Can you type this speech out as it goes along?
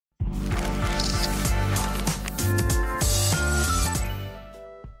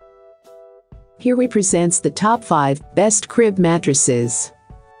Here we presents the top 5 best crib mattresses.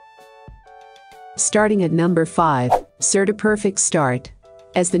 Starting at number 5, Serta Perfect Start.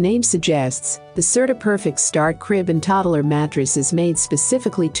 As the name suggests, the Serta Perfect Start crib and toddler mattress is made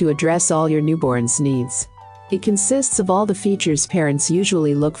specifically to address all your newborn's needs. It consists of all the features parents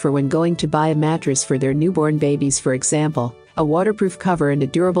usually look for when going to buy a mattress for their newborn babies, for example, a waterproof cover and a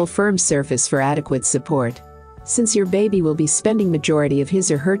durable firm surface for adequate support. Since your baby will be spending majority of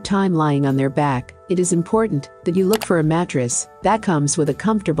his or her time lying on their back, it is important that you look for a mattress that comes with a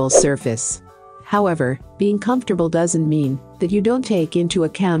comfortable surface. However, being comfortable doesn't mean that you don't take into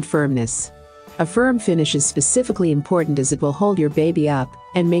account firmness. A firm finish is specifically important as it will hold your baby up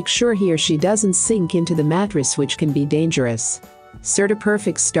and make sure he or she doesn't sink into the mattress, which can be dangerous. Serta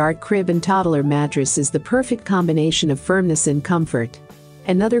Perfect Start crib and toddler mattress is the perfect combination of firmness and comfort.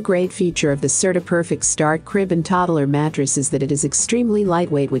 Another great feature of the Serta Perfect Start crib and toddler mattress is that it is extremely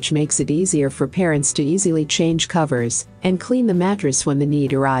lightweight, which makes it easier for parents to easily change covers and clean the mattress when the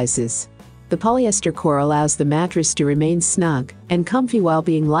need arises. The polyester core allows the mattress to remain snug and comfy while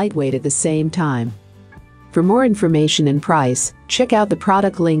being lightweight at the same time. For more information and price, check out the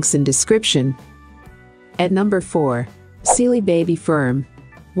product links in description. At number 4, Sealy Baby Firm.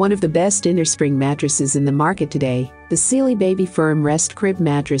 One of the best innerspring mattresses in the market today, the Sealy Baby Firm Rest Crib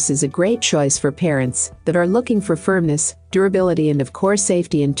Mattress is a great choice for parents that are looking for firmness, durability and of course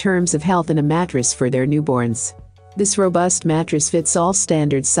safety in terms of health in a mattress for their newborns. This robust mattress fits all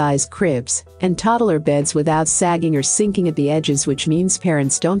standard size cribs and toddler beds without sagging or sinking at the edges, which means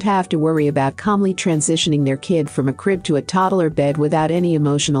parents don't have to worry about calmly transitioning their kid from a crib to a toddler bed without any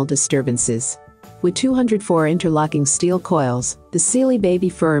emotional disturbances. With 204 interlocking steel coils, the Sealy Baby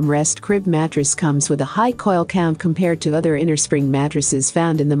Firm Rest Crib Mattress comes with a high coil count compared to other innerspring mattresses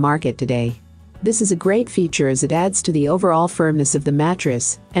found in the market today. This is a great feature as it adds to the overall firmness of the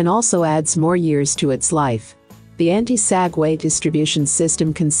mattress and also adds more years to its life. The anti-sag weight distribution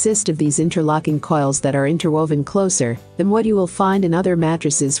system consists of these interlocking coils that are interwoven closer than what you will find in other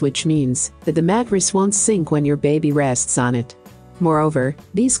mattresses, which means that the mattress won't sink when your baby rests on it. Moreover,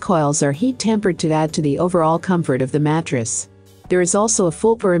 these coils are heat-tempered to add to the overall comfort of the mattress. There is also a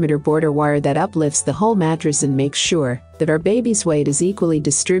full perimeter border wire that uplifts the whole mattress and makes sure that our baby's weight is equally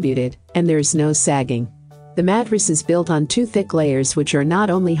distributed and there is no sagging. The mattress is built on 2 thick layers which are not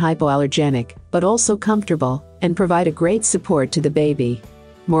only hypoallergenic, but also comfortable and provide a great support to the baby.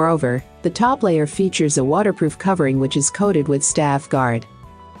 Moreover, the top layer features a waterproof covering which is coated with Staff Guard.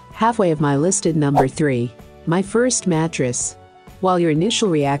 Halfway of my listed number 3, My First Mattress. While your initial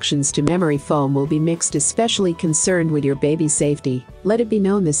reactions to memory foam will be mixed, especially concerned with your baby's safety, let it be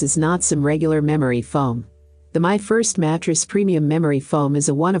known this is not some regular memory foam. The My First Mattress Premium Memory Foam is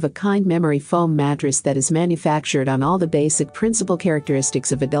a one-of-a-kind memory foam mattress that is manufactured on all the basic principal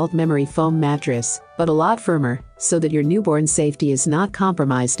characteristics of adult memory foam mattress, but a lot firmer, so that your newborn safety is not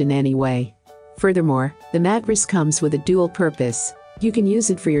compromised in any way. Furthermore, the mattress comes with a dual purpose. You can use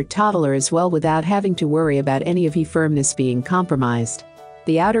it for your toddler as well without having to worry about any of the firmness being compromised.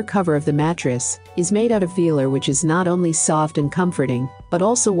 The outer cover of the mattress is made out of velour, which is not only soft and comforting, but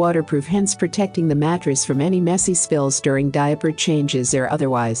also waterproof, hence protecting the mattress from any messy spills during diaper changes or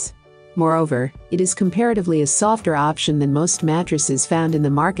otherwise. Moreover, it is comparatively a softer option than most mattresses found in the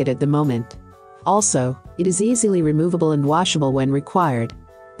market at the moment. Also, it is easily removable and washable when required.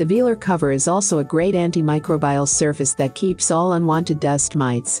 The velour cover is also a great antimicrobial surface that keeps all unwanted dust,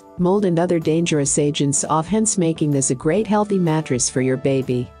 mites, mold and other dangerous agents off, hence making this a great healthy mattress for your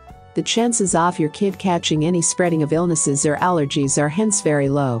baby. The chances of your kid catching any spreading of illnesses or allergies are hence very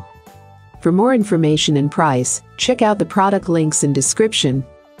low. For more information and price, check out the product links in description.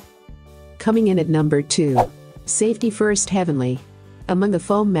 Coming in at number 2, Safety First Heavenly. Among the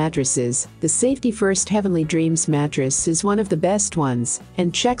foam mattresses, the Safety First Heavenly Dreams mattress is one of the best ones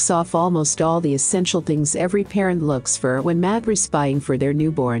and checks off almost all the essential things every parent looks for when mattress buying for their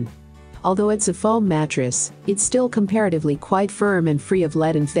newborn. Although it's a foam mattress, it's still comparatively quite firm and free of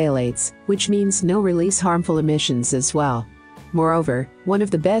lead and phthalates, which means no release harmful emissions as well. Moreover, one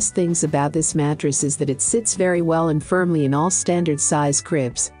of the best things about this mattress is that it sits very well and firmly in all standard size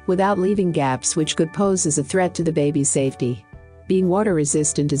cribs, without leaving gaps which could pose as a threat to the baby's safety. Being water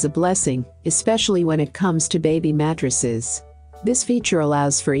resistant is a blessing, especially when it comes to baby mattresses. This feature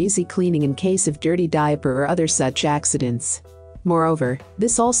allows for easy cleaning in case of dirty diaper or other such accidents. Moreover,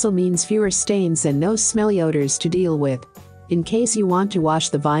 this also means fewer stains and no smelly odors to deal with. In case you want to wash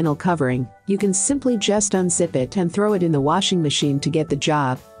the vinyl covering, you can simply just unzip it and throw it in the washing machine to get the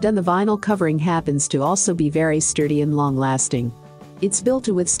job done. The vinyl covering happens to also be very sturdy and long-lasting. It's built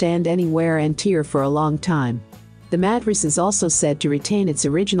to withstand any wear and tear for a long time. The mattress is also said to retain its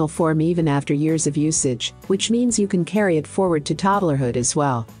original form even after years of usage, which means you can carry it forward to toddlerhood as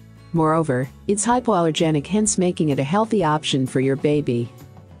well. Moreover, it's hypoallergenic, hence making it a healthy option for your baby.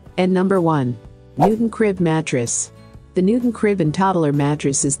 And number 1. Newton Crib Mattress. The Newton Crib and Toddler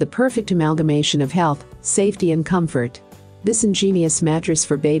Mattress is the perfect amalgamation of health, safety and comfort. This ingenious mattress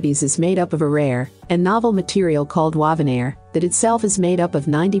for babies is made up of a rare and novel material called woven air, that itself is made up of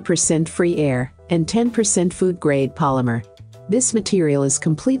 90% free air and 10% food-grade polymer. This material is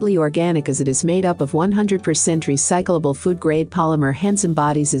completely organic as it is made up of 100% recyclable food-grade polymer, hence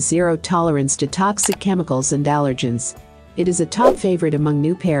embodies a zero tolerance to toxic chemicals and allergens. It is a top favorite among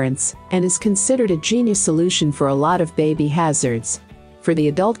new parents and is considered a genius solution for a lot of baby hazards. For the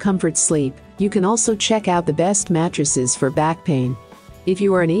adult comfort sleep, you can also check out the best mattresses for back pain. If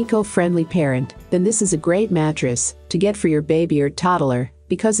you are an eco-friendly parent, then this is a great mattress to get for your baby or toddler,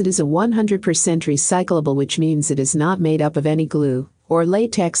 because it is a 100% recyclable, which means it is not made up of any glue or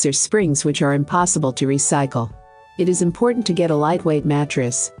latex or springs which are impossible to recycle. It is important to get a lightweight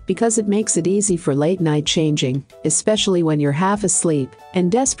mattress because it makes it easy for late night changing, especially when you're half asleep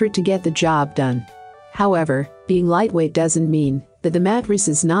and desperate to get the job done. However, being lightweight doesn't mean that the mattress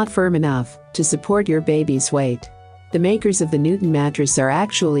is not firm enough to support your baby's weight. The makers of the Newton mattress are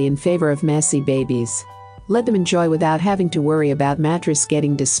actually in favor of messy babies. Let them enjoy without having to worry about mattress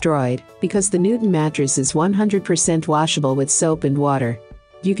getting destroyed, because the Newton mattress is 100% washable with soap and water.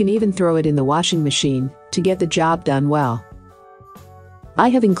 You can even throw it in the washing machine to get the job done well. I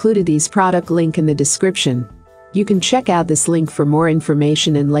have included these product link in the description. You can check out this link for more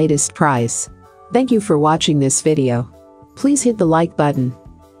information and latest price. Thank you for watching this video. Please hit the like button,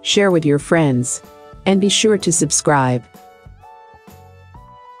 share with your friends, and be sure to subscribe.